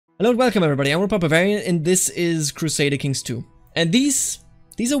Hello and welcome everybody, I'm Barbarian and this is Crusader Kings 2. And these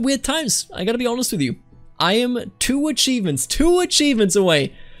are weird times, I gotta be honest with you. I am two achievements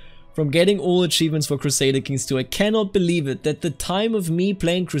away from getting all achievements for Crusader Kings 2. I cannot believe it, that the time of me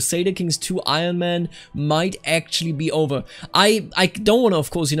playing Crusader Kings 2 Iron Man might actually be over. I don't want to,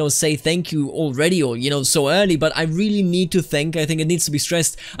 of course, say thank you already or, so early, but I really need to thank, I think it needs to be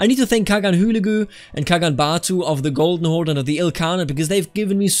stressed, I need to thank Kagan Hülegu and Kagan Batu of the Golden Horde and of the Ilkhanate, because they've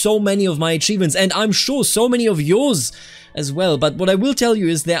given me so many of my achievements, and I'm sure so many of yours as well. But what I will tell you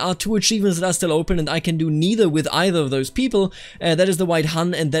is there are two achievements that are still open and I can do neither with either of those people. That is the White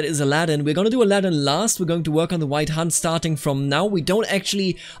Hun and that is Aladdin. We're going to do Aladdin last. We're going to work on the White Hun starting from now. We don't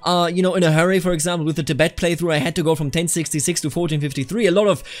actually, in a hurry. For example, with the Tibet playthrough, I had to go from 1066 to 1453. A lot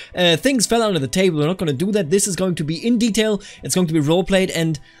of things fell under the table. We're not going to do that. This is going to be in detail. It's going to be role-played,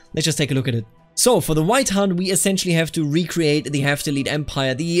 and let's just take a look at it. So, for the White Hun, we essentially have to recreate the Heptalite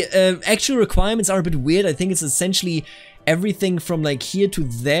Empire. The actual requirements are a bit weird. I think it's essentially everything from like here to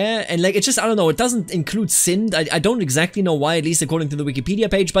there, and like it's just, I don't know, it doesn't include Sind. I don't exactly know why, at least according to the Wikipedia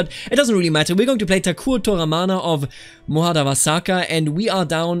page, but it doesn't really matter. We're going to play Takur Toramana of Mohadavasaka, and we are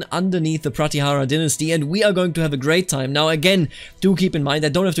down underneath the Pratihara dynasty, and we are going to have a great time. Now again, do keep in mind I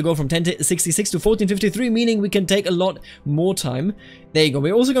don't have to go from 1066 to 1453, meaning we can take a lot more time. There you go.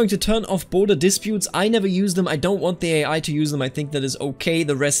 We're also going to turn off border disputes. I never use them. I don't want the AI to use them. I think that is okay.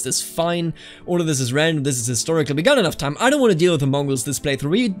 The rest is fine. All of this is random. This is historical. We got enough time. I don't want to deal with the Mongols this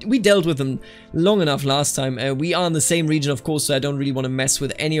playthrough. We dealt with them long enough last time. We are in the same region, of course, so I don't really want to mess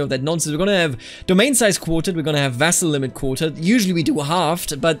with any of that nonsense. We're going to have domain size quartered. We're going to have vassal limit quartered. Usually we do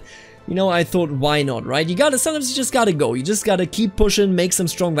halved, but I thought, why not, right? Sometimes you just gotta go. You just gotta keep pushing, make some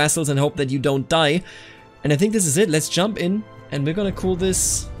strong vassals, and hope that you don't die. And I think this is it. Let's jump in. And we're gonna call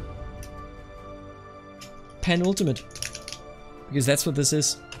this Penultimate, because that's what this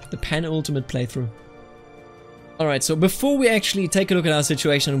is, the Penultimate playthrough. Alright, so before we actually take a look at our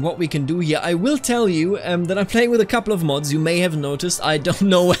situation and what we can do here, I will tell you that I'm playing with a couple of mods. You may have noticed. I don't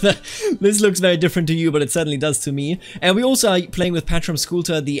know whether this looks very different to you, but it certainly does to me. And we also are playing with Patram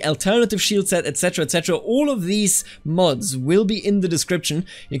Skulter, the alternative shield set, etc, etc. All of these mods will be in the description.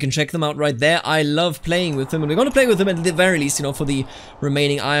 You can check them out right there. I love playing with them, and we're going to play with them at the very least, for the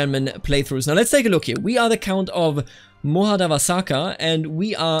remaining Iron Man playthroughs. Now let's take a look here. We are the Count of Mohadavasaka, and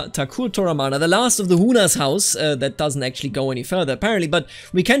we are Takur Toramana, the last of the Huna's house. That doesn't actually go any further, apparently, but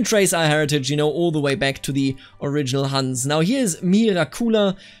we can trace our heritage, all the way back to the original Huns. Now, here's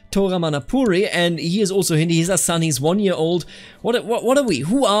Mihirakula Toramanapuri, and he is also Hindi. He's our son. He's 1 year old. What are we?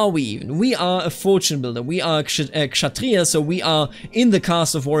 Who are we even? We are a fortune builder. We are Kshatriya, so we are in the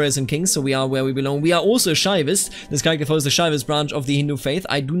caste of warriors and kings, so we are where we belong. We are also Shaivist. This character follows the Shaivist branch of the Hindu faith.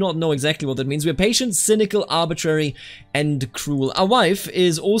 I do not know exactly what that means. We're patient, cynical, arbitrary, and cruel. Our wife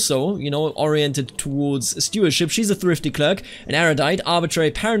is also, oriented towards stewardship. She's a thrifty clerk, an erudite,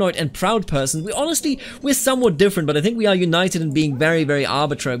 arbitrary, paranoid, and proud person. We're somewhat different, but I think we are united in being very, very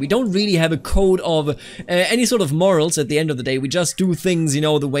arbitrary. We don't really have a code of any sort of morals at the end of the day. We just do things,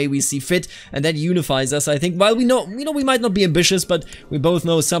 the way we see fit, and that unifies us, I think. While we know, we might not be ambitious, but we both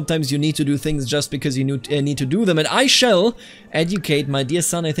know sometimes you need to do things just because you need to do them. And I shall educate my dear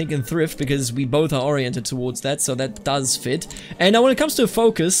son, I think, in thrift, because we both are oriented towards that, so that does fit. And now when it comes to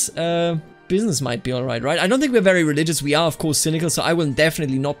focus, business might be alright, right? I don't think we're very religious. We are, of course, cynical, so I will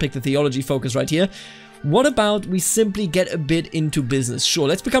definitely not pick the theology focus right here. What about we simply get a bit into business? Sure,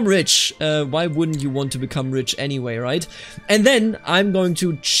 let's become rich. Why wouldn't you want to become rich anyway, right? And then I'm going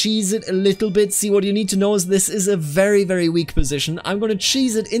to cheese it a little bit. See, what you need to know is this is a very, very weak position. I'm going to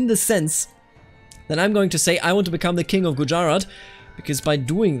cheese it in the sense that I'm going to say I want to become the king of Gujarat, because by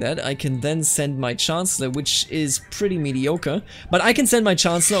doing that, I can then send my Chancellor, which is pretty mediocre. But I can send my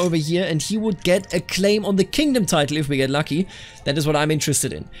Chancellor over here, and he would get a claim on the kingdom title if we get lucky. That is what I'm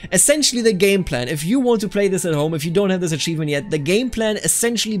interested in. Essentially, the game plan, if you want to play this at home, if you don't have this achievement yet, the game plan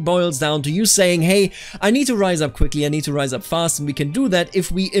essentially boils down to you saying, hey, I need to rise up quickly, I need to rise up fast, and we can do that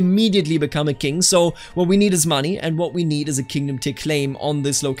if we immediately become a king. So what we need is money, and what we need is a kingdom to claim on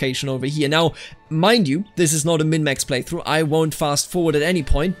this location over here. Now, mind you, this is not a min-max playthrough. I won't fast forward at any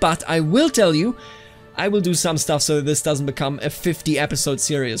point, but I will tell you, I will do some stuff so that this doesn't become a 50-episode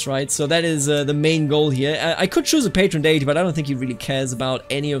series, right? So that is the main goal here. I could choose a patron deity, but I don't think he really cares about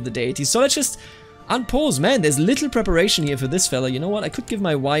any of the deities. So let's just unpause. Man, there's little preparation here for this fella. You know what? I could give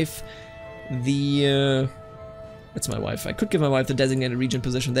my wife the... that's my wife. I could give my wife the designated region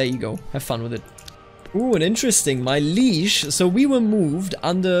position. There you go. Have fun with it. Ooh, and interesting. My liege. So we were moved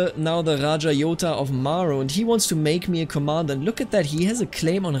under now the Raja Yota of Maro, and he wants to make me a commander. And look at that. He has a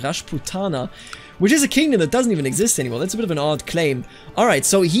claim on Rajputana, which is a kingdom that doesn't even exist anymore. That's a bit of an odd claim. Alright,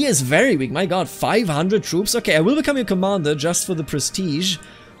 so he is very weak. My god, 500 troops. Okay, I will become your commander just for the prestige.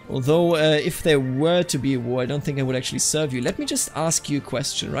 Although, if there were to be a war, I don't think I would actually serve you. Let me just ask you a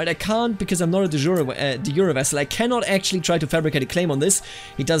question, right? I can't, because I'm not a de jure vassal, I cannot actually try to fabricate a claim on this.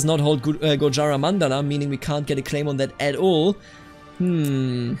 He does not hold Gojara Mandala, meaning we can't get a claim on that at all.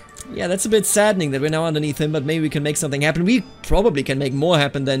 Yeah, that's a bit saddening that we're now underneath him, but maybe we can make something happen. We probably can make more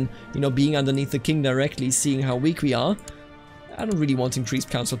happen than, you know, being underneath the king directly, seeing how weak we are. I don't really want increased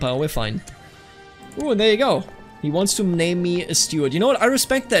council power, we're fine. Ooh, and there you go. He wants to name me a steward. You know what? I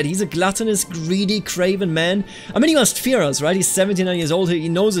respect that. He's a gluttonous, greedy, craven man. I mean, he must fear us, right? He's 79 years old. He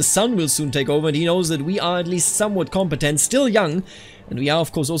knows his son will soon take over, and he knows that we are at least somewhat competent, still young, and we are,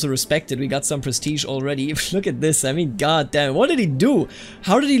 of course, also respected. We got some prestige already. Look at this. I mean, goddamn. What did he do?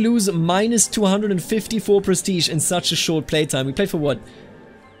 How did he lose minus 254 prestige in such a short playtime? We played for what?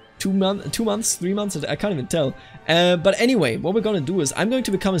 2 months? 3 months? I can't even tell. But anyway, what we're gonna do is I'm going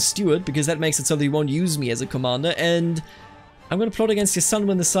to become a steward, because that makes it so that he won't use me as a commander, and I'm gonna plot against your son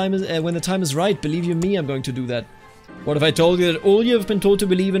when the time is right. Believe you me, I'm going to do that. What if I told you that all you have been taught to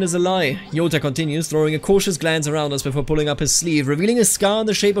believe in is a lie? Yota continues, throwing a cautious glance around us before pulling up his sleeve, revealing a scar in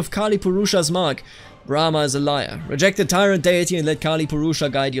the shape of Kali Purusha's mark. Brahma is a liar. Reject the tyrant deity and let Kali Purusha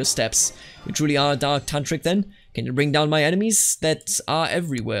guide your steps. You truly are a dark tantric then? Can you bring down my enemies that are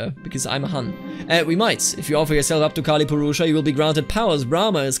everywhere? Because I'm a Hun. We might. If you offer yourself up to Kali Purusha, you will be granted powers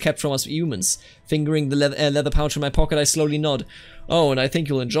Brahma has kept from us humans. Fingering the leather pouch in my pocket, I slowly nod. Oh, and I think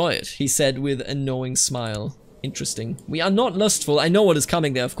you'll enjoy it, he said with a knowing smile. Interesting. We are not lustful. I know what is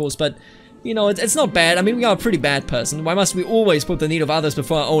coming there, of course, but, you know, it's not bad. I mean, we are a pretty bad person. Why must we always put the need of others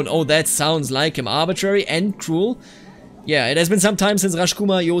before our own? Oh, that sounds like him. Arbitrary and cruel. Yeah, it has been some time since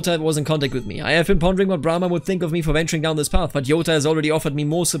Rajkumar Yota was in contact with me. I have been pondering what Brahma would think of me for venturing down this path, but Yota has already offered me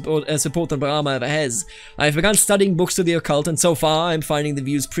more support than Brahma ever has. I have begun studying books of the occult, and so far I'm finding the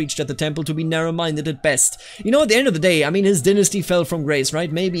views preached at the temple to be narrow-minded at best. You know, at the end of the day, I mean, his dynasty fell from grace,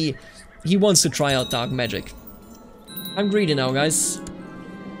 right? Maybe he wants to try out dark magic. I'm greedy now, guys.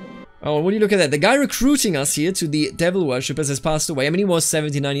 Oh, what do you look at that? The guy recruiting us here to the devil worshippers has passed away. I mean, he was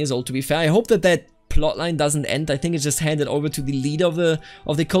 79 years old, to be fair. I hope that that plotline doesn't end. I think it's just handed over to the leader of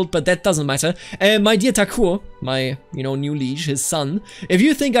the cult, but that doesn't matter. My dear Takur, my, you know, new liege, his son, if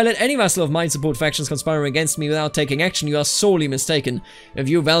you think I let any vassal of mine support factions conspiring against me without taking action, you are sorely mistaken. If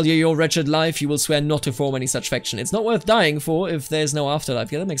you value your wretched life, you will swear not to form any such faction. It's not worth dying for if there's no afterlife.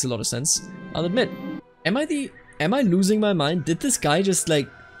 Yeah, that makes a lot of sense. I'll admit. Am I losing my mind? Did this guy just, like,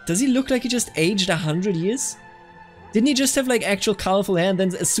 does he look like he just aged 100 years? Didn't he just have, like, actual colorful hair, and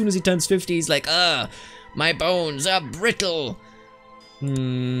then as soon as he turns 50, he's like, my bones are brittle.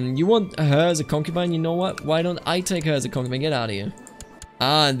 You want her as a concubine? You know what? Why don't I take her as a concubine? Get out of here.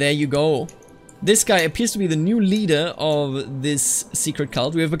 Ah, and there you go. This guy appears to be the new leader of this secret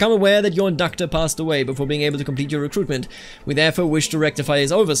cult. We have become aware that your inductor passed away before being able to complete your recruitment. We therefore wish to rectify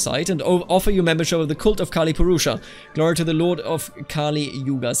his oversight and offer you membership of the cult of Kali Purusha. Glory to the Lord of Kali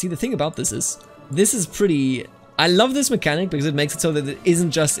Yuga. See, the thing about this is pretty... I love this mechanic because it makes it so that it isn't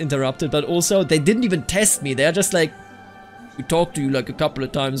just interrupted, but also they didn't even test me. They're just like, we talked to you like a couple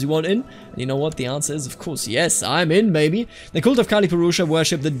of times, you want in? And you know what? The answer is, of course, yes, I'm in, baby. The cult of Kali Purusha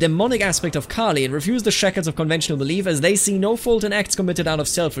worship the demonic aspect of Kali and refuse the shackles of conventional belief as they see no fault in acts committed out of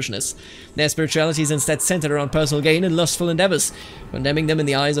selfishness. Their spirituality is instead centered around personal gain and lustful endeavors, condemning them in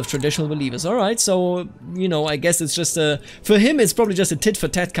the eyes of traditional believers. Alright, so, you know, I guess it's just a... For him, it's probably just a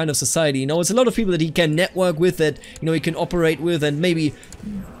tit-for-tat kind of society, you know? It's a lot of people that he can network with, that, you know, he can operate with, and maybe...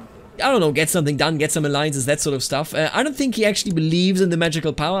 I don't know, get something done, get some alliances, that sort of stuff. I don't think he actually believes in the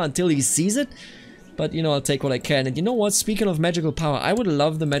magical power until he sees it. But, you know, I'll take what I can. And you know what? Speaking of magical power, I would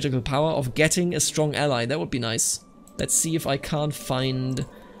love the magical power of getting a strong ally. That would be nice. Let's see if I can't find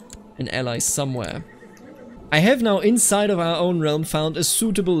an ally somewhere. I have now, inside of our own realm, found a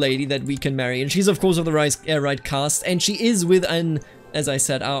suitable lady that we can marry. And she's, of course, of the right caste. And she is with an... as I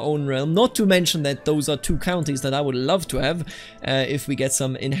said, our own realm. Not to mention that those are two counties that I would love to have if we get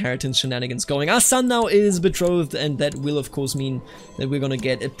some inheritance shenanigans going. Our son now is betrothed, and that will, of course, mean that we're gonna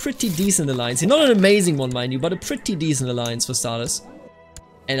get a pretty decent alliance. Not an amazing one, mind you, but a pretty decent alliance for starters.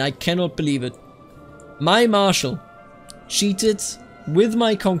 And I cannot believe it. My marshal cheated with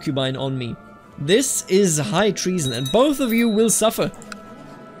my concubine on me. This is high treason, and both of you will suffer.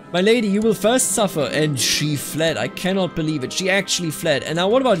 My lady, you will first suffer. And she fled. I cannot believe it. She actually fled. And now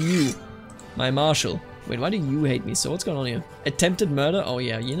what about you? My marshal. Wait, why do you hate me so? What's going on here? Attempted murder? Oh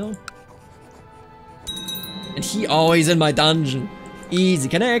yeah, you know. And he's in my dungeon. Easy.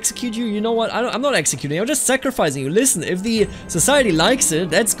 Can I execute you? You know what? I'm not executing. I'm just sacrificing you. Listen, if the society likes it,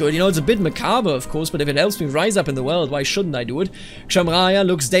 that's good. You know, it's a bit macabre, of course, but if it helps me rise up in the world, why shouldn't I do it? Shamraya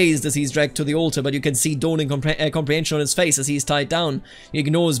looks dazed as he's dragged to the altar, but you can see dawning comprehension on his face as he's tied down. He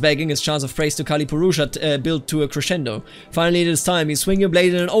ignores begging his chance of praise to Kali Purusha built to a crescendo. Finally, it is time. You swing your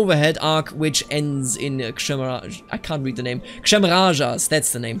blade in an overhead arc, which ends in Kshamraj. I can't read the name. Kshamrajas,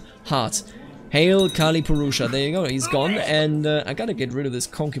 that's the name. Heart. Hail Kali Purusha. There you go. He's gone. And I gotta get rid of this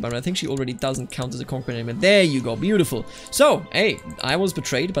concubine. I think she already doesn't count as a concubine anymore. There you go. Beautiful. So, hey, I was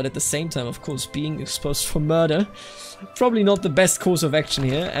betrayed, but at the same time, of course, being exposed for murder. Probably not the best course of action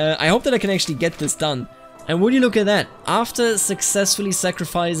here. I hope that I can actually get this done. And would you look at that? After successfully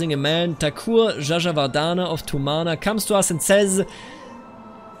sacrificing a man, Takur Jajavardhana of Tumana comes to us and says,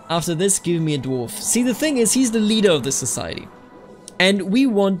 after this, give me a dwarf. See, the thing is, he's the leader of this society. And we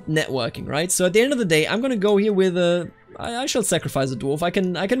want networking, right? So at the end of the day, I'm gonna go here with I shall sacrifice a dwarf. I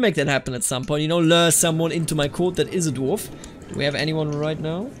can make that happen at some point. You know, lure someone into my court that is a dwarf. Do we have anyone right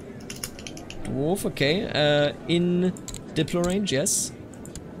now? Dwarf, okay. In Diplo range, yes.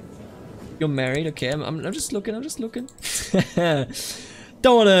 You're married, okay. I'm just looking. I'm just looking.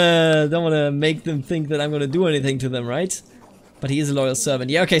 Don't wanna make them think that I'm gonna do anything to them, right? But he is a loyal servant.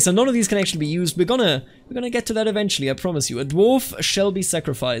 Yeah, okay, so none of these can actually be used. We're gonna get to that eventually, I promise you. A dwarf shall be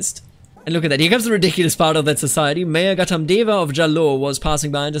sacrificed. And look at that, here comes the ridiculous part of that society. Mayor Gatamdeva of Jalor was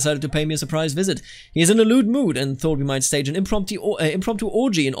passing by and decided to pay me a surprise visit. He is in a lewd mood and thought we might stage an impromptu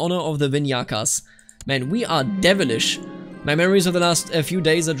orgy in honor of the Vinyakas. Man, we are devilish. My memories of the last few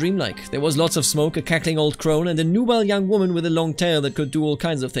days are dreamlike. There was lots of smoke, a cackling old crone, and a nubile young woman with a long tail that could do all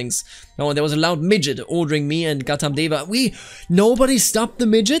kinds of things. Oh, and there was a loud midget ordering me and Gatamdeva. Nobody stopped the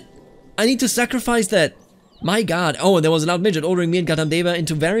midget? I need to sacrifice that. My god. Oh, and there was a loud midget ordering me and Gatamdeva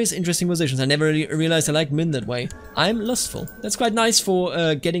into various interesting positions. I never really realized I liked men that way. I'm lustful. That's quite nice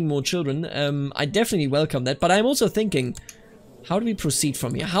for getting more children. I definitely welcome that, but I'm also thinking, how do we proceed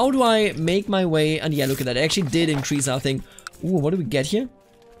from here? How do I make my way? And yeah, look at that. I actually did increase our thing. Ooh, what do we get here?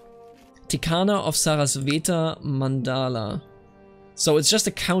 Tikana of Sarasveta Mandala. So it's just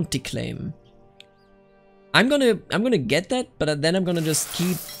a county claim. I'm gonna get that, but then I'm gonna just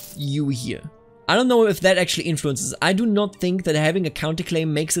keep you here. I don't know if that actually influences. I do not think that having a county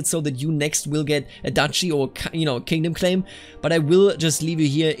claim makes it so that you next will get a duchy or, you know, a kingdom claim, but I will just leave you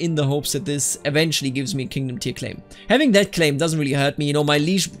here in the hopes that this eventually gives me a kingdom tier claim. Having that claim doesn't really hurt me, you know, my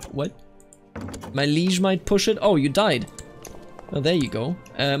liege... What? My liege might push it? Oh, you died. Oh, there you go.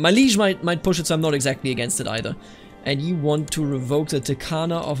 My liege might push it, so I'm not exactly against it either. And you want to revoke the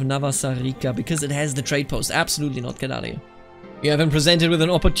Tikana of Navasarika because it has the trade post. Absolutely not. Get out of here. You have been presented with an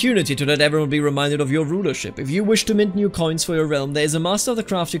opportunity to let everyone be reminded of your rulership. If you wish to mint new coins for your realm, there is a master of the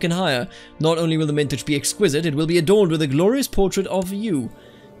craft you can hire. Not only will the mintage be exquisite, it will be adorned with a glorious portrait of you.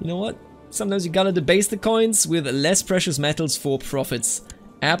 You know what? Sometimes you gotta debase the coins with less precious metals for profits.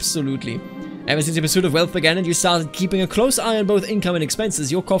 Absolutely. Ever since your pursuit of wealth began and you started keeping a close eye on both income and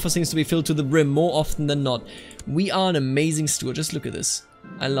expenses, your coffer seems to be filled to the brim more often than not. We are an amazing steward. Just look at this.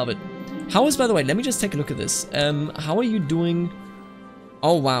 I love it. How is, by the way, let me just take a look at this. How are you doing?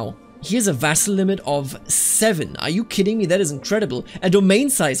 Oh, wow. Here's a vassal limit of 7. Are you kidding me? That is incredible. A domain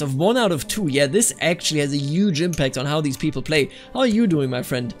size of 1 out of 2. Yeah, this actually has a huge impact on how these people play. How are you doing, my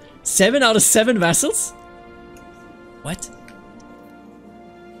friend? 7 out of 7 vassals? What?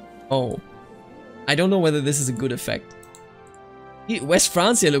 Oh. I don't know whether this is a good effect. West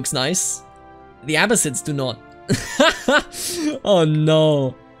Francia looks nice. The Abbasids do not. Oh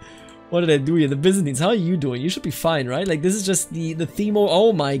no. What did I do here? The Byzantines, how are you doing? You should be fine, right? Like, this is just the theme.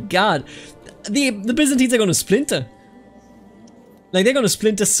 Oh my god. The Byzantines are gonna splinter. Like, they're gonna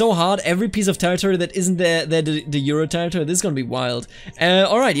splinter so hard. Every piece of territory that isn't the Euro territory. This is gonna be wild.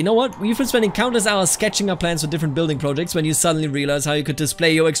 Alright, you know what? We've been spending countless hours sketching our plans for different building projects when you suddenly realize how you could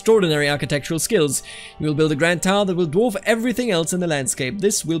display your extraordinary architectural skills. You will build a grand tower that will dwarf everything else in the landscape.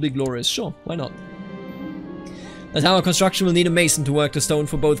 This will be glorious. Sure, why not? The tower construction will need a mason to work the stone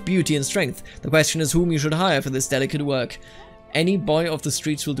for both beauty and strength. The question is whom you should hire for this delicate work. Any boy of the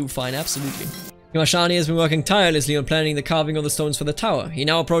streets will do fine, absolutely. Himashani has been working tirelessly on planning the carving of the stones for the tower. He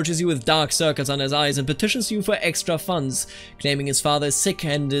now approaches you with dark circles under his eyes and petitions you for extra funds, claiming his father is sick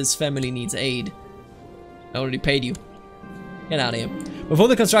and his family needs aid. I already paid you. Get out of here. Before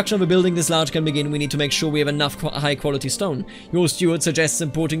the construction of a building this large can begin, we need to make sure we have enough high-quality stone. Your steward suggests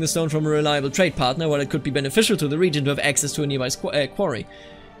importing the stone from a reliable trade partner, while it could be beneficial to the region to have access to a nearby quarry.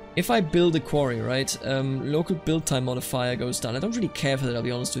 If I build a quarry, right, local build time modifier goes down. I don't really care for that, I'll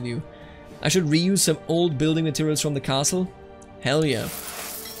be honest with you. I should reuse some old building materials from the castle. Hell yeah.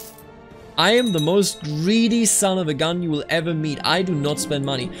 I am the most greedy son of a gun you will ever meet. I do not spend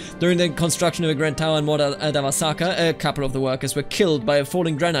money. During the construction of a grand tower in Dawasaka, a couple of the workers were killed by a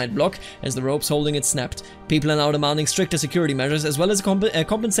falling granite block as the ropes holding it snapped. People are now demanding stricter security measures as well as a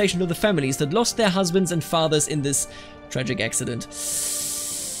compensation to the families that lost their husbands and fathers in this tragic accident.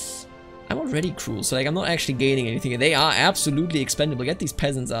 I'm already cruel, so like I'm not actually gaining anything. They are absolutely expendable. Get these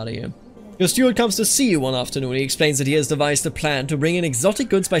peasants out of here. Your steward comes to see you one afternoon. He explains that he has devised a plan to bring in exotic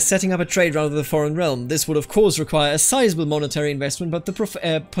goods by setting up a trade route with a foreign realm. This would of course require a sizable monetary investment, but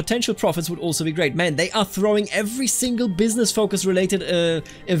the potential profits would also be great. Man, they are throwing every single business focus related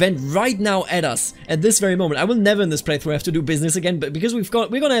event right now at us at this very moment. I will never in this playthrough have to do business again, but because we're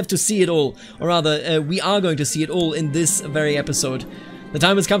gonna have to see it all, or rather we are going to see it all in this very episode. The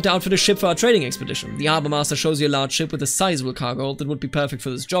time has come to outfit a ship for our trading expedition. The harbour master shows you a large ship with a sizable cargo that would be perfect for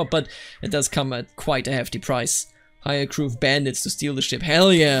this job, but it does come at quite a hefty price. Hire a crew of bandits to steal the ship.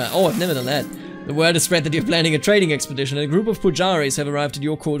 Hell yeah! Oh, I've never done that. The word is spread that you're planning a trading expedition, and a group of pujaris have arrived at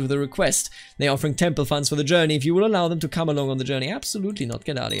your court with a request. They're offering temple funds for the journey if you will allow them to come along on the journey. Absolutely not.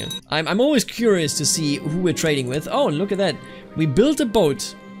 Get out of here. I'm always curious to see who we're trading with. Oh, look at that. We built a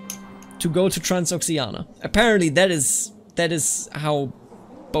boat to go to Transoxiana. Apparently that is how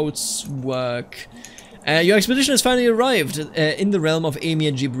boats work. Your expedition has finally arrived in the realm of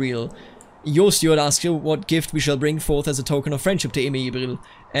Emir Jibril. Your steward asks you what gift we shall bring forth as a token of friendship to Emir Jibril.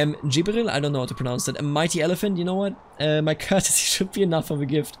 Jibril? I don't know how to pronounce that. A mighty elephant? You know what? My courtesy should be enough of a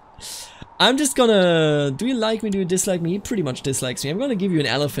gift. I'm just gonna... Do you like me? Do you dislike me? He pretty much dislikes me. I'm gonna give you an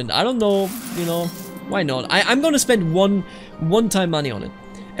elephant. I don't know, you know, why not? I'm gonna spend one-time money on it.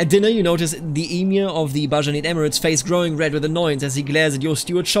 At dinner, you notice the Emir of the Bajanid Emirates' face growing red with annoyance as he glares at your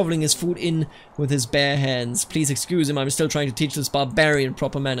steward shoveling his food in with his bare hands. Please excuse him, I'm still trying to teach this barbarian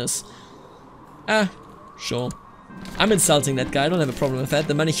proper manners. Ah, sure. I'm insulting that guy, I don't have a problem with that.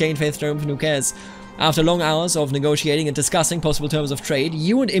 The Manichaean faith triumph, who cares? After long hours of negotiating and discussing possible terms of trade,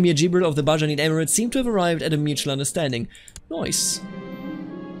 you and Emir Jibril of the Bajanid Emirates seem to have arrived at a mutual understanding. Nice.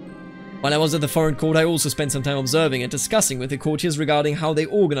 While I was at the foreign court, I also spent some time observing and discussing with the courtiers regarding how they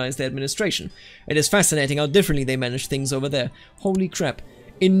organize their administration. It is fascinating how differently they manage things over there. Holy crap.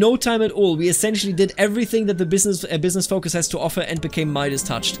 In no time at all, we essentially did everything that the business focus has to offer and became Midas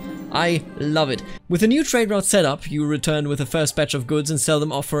touched. I love it. With a new trade route set up, you return with a first batch of goods and sell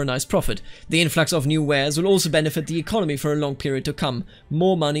them off for a nice profit. The influx of new wares will also benefit the economy for a long period to come.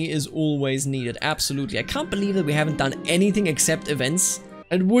 More money is always needed. Absolutely. I can't believe that we haven't done anything except events.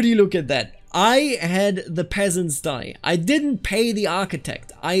 And would you look at that? I had the peasants die. I didn't pay the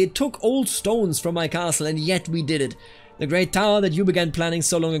architect. I took old stones from my castle and yet we did it. The great tower that you began planning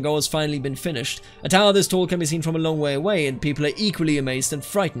so long ago has finally been finished. A tower this tall can be seen from a long way away and people are equally amazed and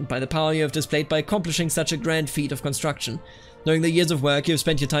frightened by the power you have displayed by accomplishing such a grand feat of construction. During the years of work, you have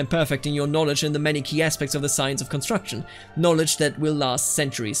spent your time perfecting your knowledge in the many key aspects of the science of construction. Knowledge that will last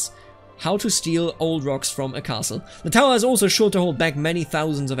centuries. How to steal old rocks from a castle. The tower is also sure to hold back many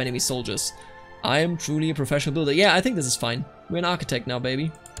thousands of enemy soldiers. I am truly a professional builder. Yeah, I think this is fine. We're an architect now,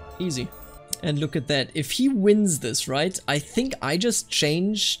 baby. Easy. And look at that. If he wins this, right, I think I just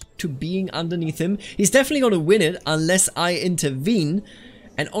change to being underneath him. He's definitely going to win it unless I intervene.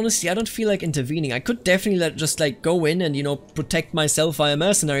 And honestly, I don't feel like intervening. I could definitely just like go in and, you know, protect myself via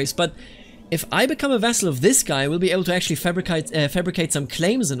mercenaries, but if I become a vassal of this guy, we'll be able to actually fabricate some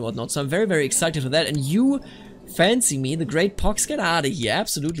claims and whatnot. So I'm very, very excited for that. And you fancy me, the Great Pox? Get out of here.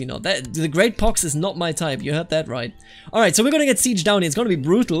 Absolutely not. The Great Pox is not my type. You heard that right. Alright, so we're going to get sieged down here. It's going to be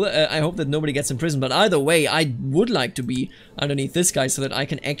brutal. I hope that nobody gets imprisoned. But either way, I would like to be underneath this guy so that I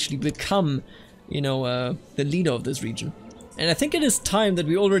can actually become, you know, the leader of this region. And I think it is time that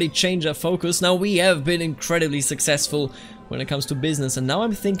we already change our focus. Now, we have been incredibly successful when it comes to business, and now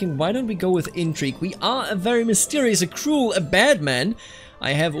I'm thinking, why don't we go with intrigue? We are a very mysterious, a cruel, a bad man.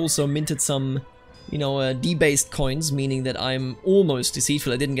 I have also minted some, you know, debased coins, meaning that I'm almost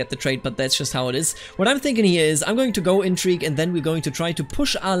deceitful. I didn't get the trade, but that's just how it is. What I'm thinking here is I'm going to go intrigue, and then we're going to try to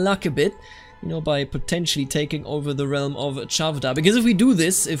push our luck a bit, you know, by potentially taking over the realm of Chavda. Because if we do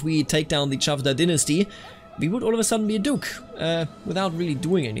this, if we take down the Chavda dynasty, we would all of a sudden be a duke, without really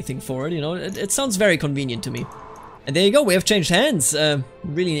doing anything for it, you know. It sounds very convenient to me. And there you go, we have changed hands,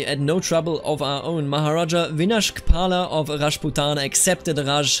 really at no trouble of our own. Maharaja Vinashkpala of Rajputana accepted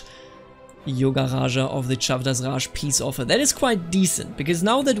Raj Yogaraja of the Chavdas Raj peace offer. That is quite decent, because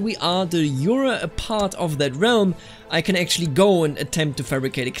now that we are de jure a part of that realm, I can actually go and attempt to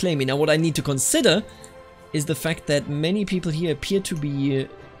fabricate a claim. Now what I need to consider is the fact that many people here appear to be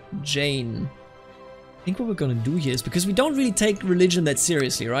Jain. I think what we're gonna do here is, because we don't really take religion that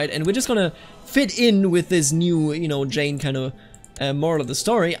seriously, right? And we're just gonna fit in with this new, you know, Jain kind of moral of the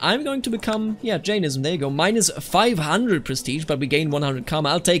story, I'm going to become, yeah, Jainism. There you go. Minus 500 prestige, but we gain 100 karma.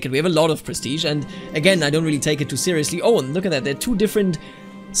 I'll take it. We have a lot of prestige, and again, I don't really take it too seriously. Oh, and look at that. There are two different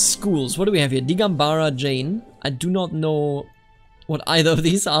schools. What do we have here? Digambara Jain. I do not know what either of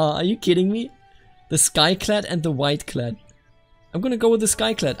these are. Are you kidding me? The Skyclad and the Whiteclad. I'm gonna go with the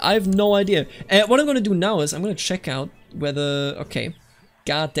Skyclad. I have no idea. What I'm gonna do now is I'm gonna check out whether... Okay.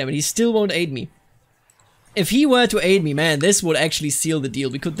 God damn it. He still won't aid me. If he were to aid me, man, this would actually seal the deal.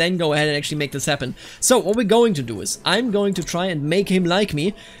 We could then go ahead and actually make this happen. So what we're going to do is I'm going to try and make him like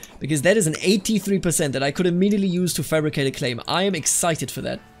me, because that is an 83% that I could immediately use to fabricate a claim. I am excited for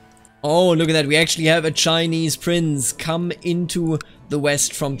that. Oh, look at that. We actually have a Chinese prince come into the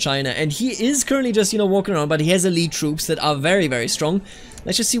west from China. And he is currently just, you know, walking around, but he has elite troops that are very, very strong.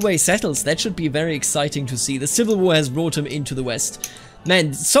 Let's just see where he settles. That should be very exciting to see. The Civil War has brought him into the west.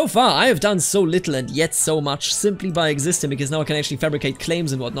 Man, so far I have done so little and yet so much simply by existing, because now I can actually fabricate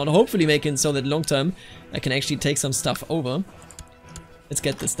claims and whatnot. Hopefully make it so that long term I can actually take some stuff over. Let's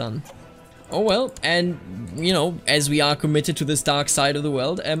get this done. Oh well, and you know, as we are committed to this dark side of the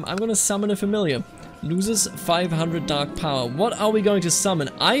world, I'm gonna summon a familiar. Loses 500 dark power. What are we going to summon?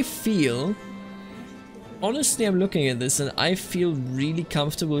 I feel... Honestly, I'm looking at this and I feel really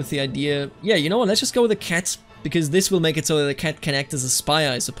comfortable with the idea... Yeah, you know what, let's just go with the cat, because this will make it so that the cat can act as a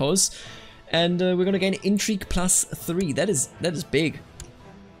spy, I suppose. And we're gonna gain intrigue plus 3. That is big.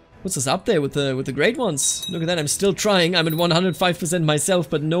 Puts us up there with the great ones. Look at that, I'm still trying. I'm at 105% myself,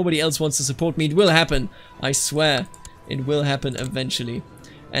 but nobody else wants to support me. It will happen. I swear. It will happen eventually.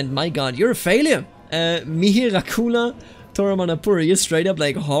 And my god, you're a failure. Mihir Rakula Toramanapura, you're straight up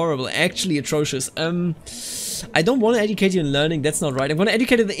like horrible. Actually atrocious. I don't want to educate you in learning, that's not right. I'm going to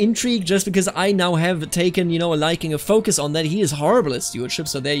educate you in the intrigue just because I now have taken, you know, a liking, a focus on that. He is horrible at stewardship,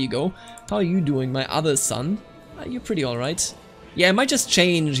 so there you go. How are you doing, my other son? You're pretty alright. Yeah, I might just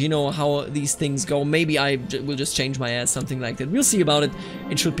change, you know, how these things go. Maybe I will just change my ass, something like that. We'll see about it.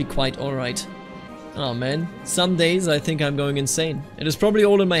 It should be quite alright. Oh man, some days I think I'm going insane. It is probably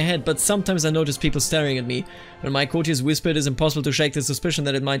all in my head, but sometimes I notice people staring at me. When my courtiers whisper, it is impossible to shake the suspicion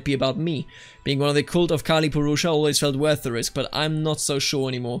that it might be about me. Being one of the cult of Kali Purusha always felt worth the risk, but I'm not so sure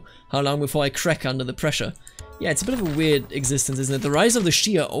anymore. How long before I crack under the pressure? Yeah, it's a bit of a weird existence, isn't it? The rise of the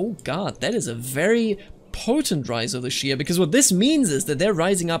Shia, oh god, that is a very potent rise of the Shia, because what this means is that they're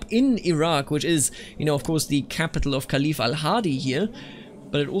rising up in Iraq, which is, you know, of course the capital of Caliph al-Hadi here.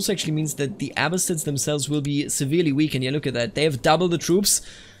 But it also actually means that the Abbasids themselves will be severely weakened. Yeah, look at that. They have double the troops.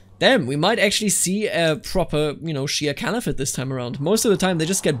 Damn, we might actually see a proper, you know, Shia Caliphate this time around. Most of the time, they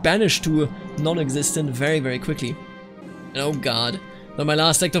just get banished to non-existent very, very quickly. Oh god. Though my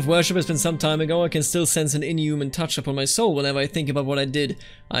last act of worship has been some time ago, I can still sense an inhuman touch upon my soul whenever I think about what I did.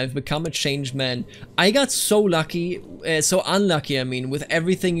 I've become a changed man. I got so lucky, so unlucky, I mean, with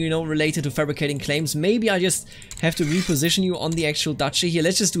everything, you know, related to fabricating claims. Maybe I just have to reposition you on the actual duchy here.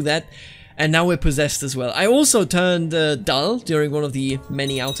 Let's just do that. And now we're possessed as well. I also turned dull during one of the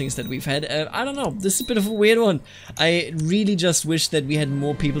many outings that we've had. I don't know, this is a bit of a weird one. I really just wish that we had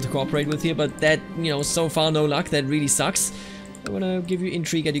more people to cooperate with here, but that, you know, so far no luck. That really sucks. I'm gonna give you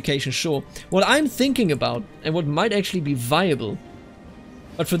intrigue education, sure. What I'm thinking about, and what might actually be viable,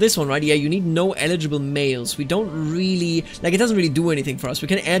 but for this one, right, yeah, you need no eligible males. We don't really, like, it doesn't really do anything for us. We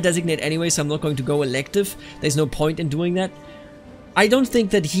can heir designate anyway, so I'm not going to go elective. There's no point in doing that. I don't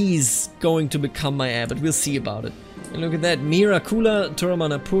think that he's going to become my heir, but we'll see about it. And look at that, Mirakula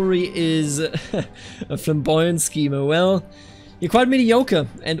Turamanapuri is a flamboyant schemer. Well, you're quite mediocre,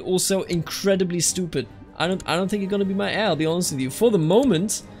 and also incredibly stupid. I don't think you're gonna be my heir, I'll be honest with you. For the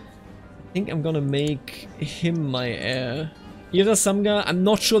moment, I think I'm gonna make him my heir. Ira Samga, I'm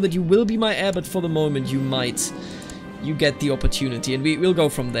not sure that you will be my heir, but for the moment you might. You get the opportunity, and we'll go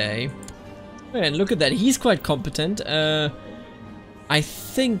from there. And look at that, he's quite competent. I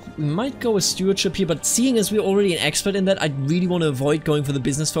think we might go with stewardship here, but seeing as we're already an expert in that, I really want to avoid going for the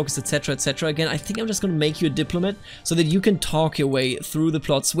business focus, etc, etc. Again, I think I'm just gonna make you a diplomat, so that you can talk your way through the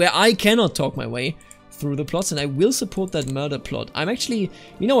plots, where I cannot talk my way through the plots, and I will support that murder plot. I'm actually,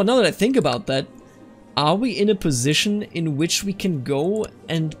 you know what, now that I think about that, are we in a position in which we can go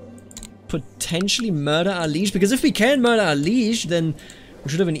and potentially murder our liege? Because if we can murder our liege, then we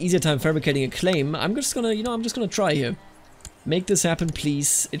should have an easier time fabricating a claim. I'm just gonna, you know, I'm just gonna try here. Make this happen,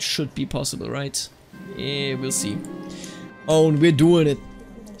 please. It should be possible, right? Yeah, we'll see. Oh, and we're doing it.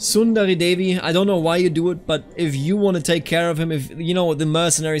 Sundari Devi, I don't know why you do it, but if you want to take care of him, if, you know, the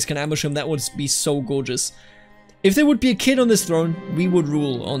mercenaries can ambush him, that would be so gorgeous. If there would be a kid on this throne, we would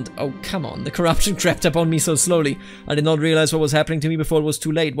rule on... Oh, come on. The corruption crept up on me so slowly. I did not realize what was happening to me before it was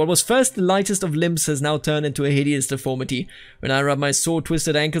too late. What was first the lightest of limbs has now turned into a hideous deformity. When I rub my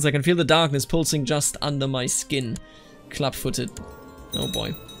sword-twisted ankles, I can feel the darkness pulsing just under my skin. Club-footed. Oh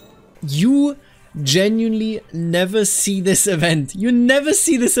boy. You genuinely never see this event. You never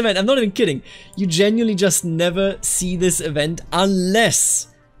see this event. I'm not even kidding. You genuinely just never see this event unless...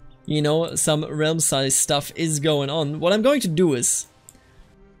 you know, some realm size stuff is going on. What I'm going to do is...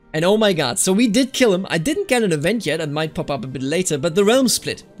 And oh my god, so we did kill him. I didn't get an event yet, it might pop up a bit later, but the realm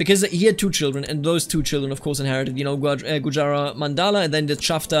split. Because he had 2 children, and those 2 children, of course, inherited, you know, Gujara Mandala, and then the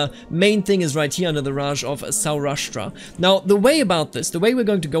Chafta main thing is right here under the Raj of Saurashtra. Now, the way about this, the way we're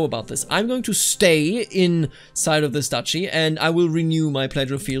going to go about this, I'm going to stay inside of this duchy, and I will renew my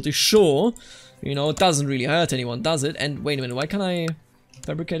Pledge of Fealty. Sure, you know, it doesn't really hurt anyone, does it? And wait a minute, why can't I...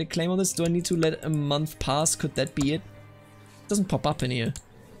 fabricate a claim on this? Do I need to let a month pass? Could that be it? It doesn't pop up in here.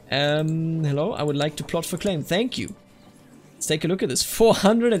 Hello? I would like to plot for claim. Thank you. Let's take a look at this.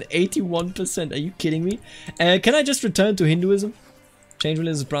 481%. Are you kidding me? Can I just return to Hinduism? Change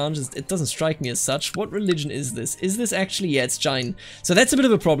religious branches. It doesn't strike me as such. What religion is this? Is this actually... yeah, it's Jain. So that's a bit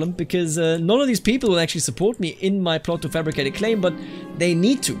of a problem because none of these people will actually support me in my plot to fabricate a claim, but they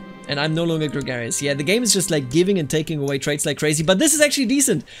need to. And I'm no longer gregarious. Yeah, the game is just like giving and taking away traits like crazy. But this is actually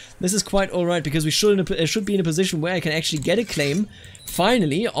decent. This is quite alright because we should be in a position where I can actually get a claim,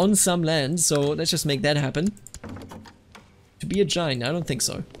 finally, on some land. So let's just make that happen. To be a giant? I don't think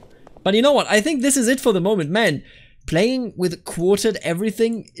so. But you know what? I think this is it for the moment. Man, playing with quartered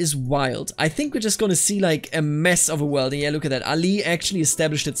everything is wild. I think we're just going to see like a mess of a world. And yeah, look at that. Ali actually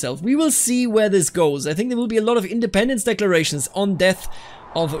established itself. We will see where this goes. I think there will be a lot of independence declarations on death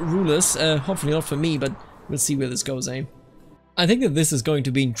of rulers. Hopefully not for me, but we'll see where this goes, eh? I think that this is going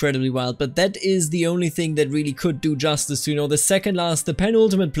to be incredibly wild, but that is the only thing that really could do justice to, you know, the second last, the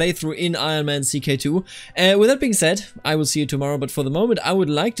penultimate playthrough in Iron Man CK2. With that being said, I will see you tomorrow, but for the moment, I would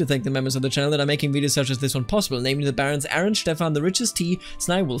like to thank the members of the channel that are making videos such as this one possible, namely the Barons Aaron, Stefan, the Richest T,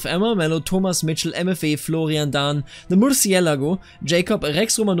 Snywolf, Emma, Mello, Thomas, Mitchell, MFA, Florian, Dan, the Murcielago, Jacob,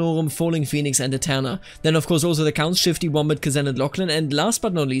 Rex Romanorum, Falling Phoenix, and Eterna. Then, of course, also the Counts, Shifty, Wombat, Kazan, and Lachlan, and last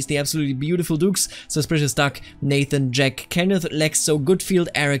but not least, the absolutely beautiful Dukes, Suspicious Duck, Nathan, Jack, Kenneth, Lexo, Goodfield,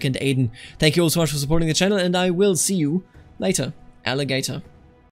 Eric, and Aiden. Thank you all so much for supporting the channel, and I will see you later. Alligator.